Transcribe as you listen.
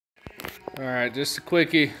Alright, just a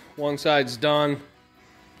quickie. One side's done.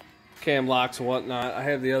 Cam locks and whatnot. I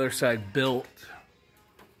have the other side built.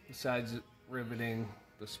 Besides riveting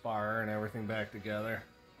the spar and everything back together.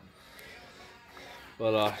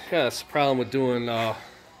 But yeah, that's the problem with doing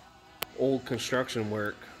old construction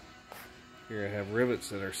work. Here I have rivets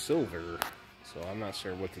that are silver, so I'm not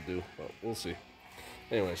sure what to do, but we'll see.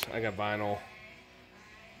 Anyways, I got vinyl,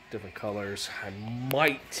 different colors. I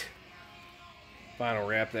might vinyl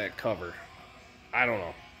wrap that cover. I don't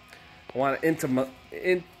know. I want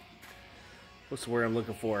to what's the word I'm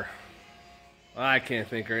looking for? I can't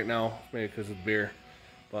think right now, maybe because of the beer.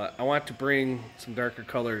 But I want to bring some darker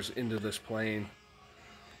colors into this plane.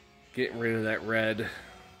 Getting rid of that red.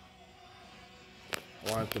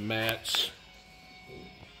 I want it to match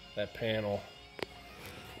that panel.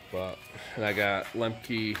 And I got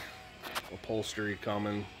Lemke upholstery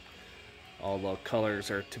coming. All the colors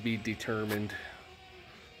are to be determined.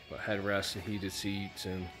 But headrests and heated seats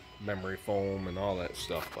and memory foam and all that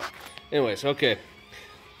stuff. But anyways, okay.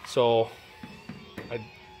 So I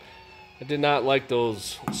did not like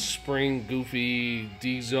those spring goofy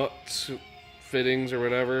D-Zutz fittings or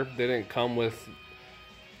whatever. They didn't come with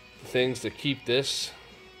things to keep this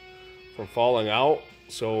from falling out.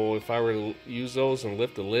 So if I were to use those and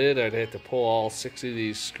lift the lid, I'd have to pull all 6 of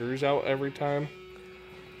these screws out every time.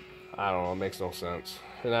 I don't know, it makes no sense.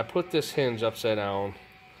 And I put this hinge upside down.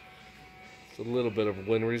 It's a little bit of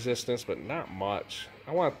wind resistance, but not much.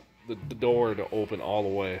 I want the door to open all the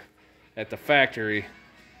way. At the factory,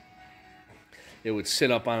 it would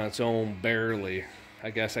sit up on its own barely. I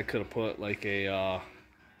guess I could have put like a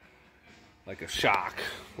shock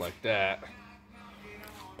like that.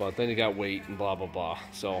 But then you got weight and blah, blah, blah.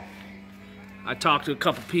 So I talked to a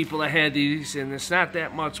couple people that had these, and it's not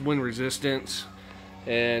that much wind resistance.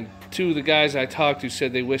 And 2 of the guys I talked to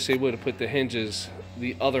said they wish they would have put the hinges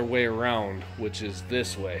the other way around, which is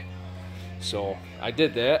this way. So I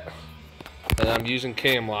did that, and I'm using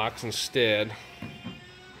cam locks instead.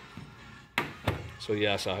 So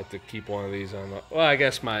yes, I'll have to keep one of these on the, well, I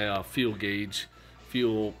guess my fuel gauge,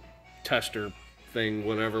 fuel tester thing,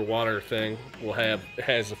 whatever, water thing,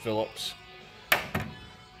 has the Phillips.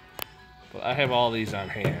 But I have all these on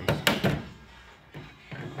hand.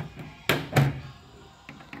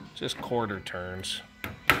 Just quarter turns.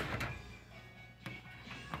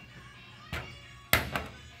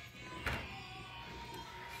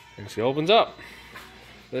 And she opens up.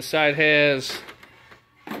 This side has,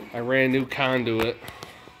 I ran new conduit.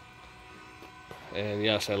 And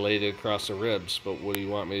yes, I laid it across the ribs, but what do you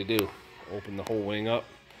want me to do? Open the whole wing up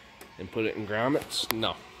and put it in grommets?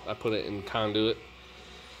 No, I put it in conduit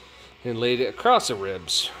and laid it across the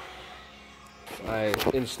ribs. I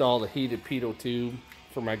installed a heated pitot tube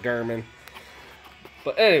for my Garmin.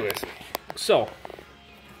 But anyways, so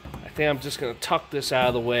I think I'm just gonna tuck this out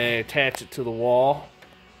of the way, attach it to the wall,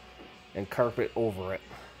 and carpet over it.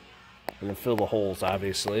 And then fill the holes,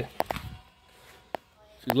 obviously.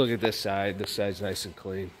 If you look at this side's nice and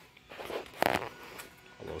clean.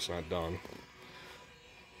 Although it's not done.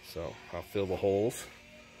 So I'll fill the holes,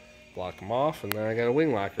 block them off, and then I got a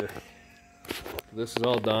wing locker. This is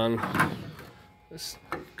all done. This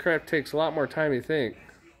crap takes a lot more time than you think.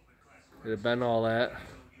 It'll bend all that.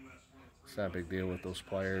 It's not a big deal with those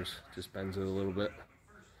pliers. Just bends it a little bit.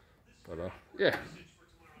 But yeah.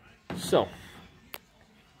 So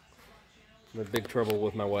I'm in big trouble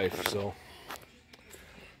with my wife, so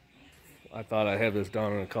I thought I'd have this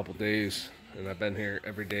done in a couple days, and I've been here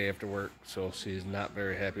every day after work, so she's not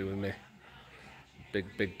very happy with me.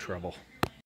 Big trouble.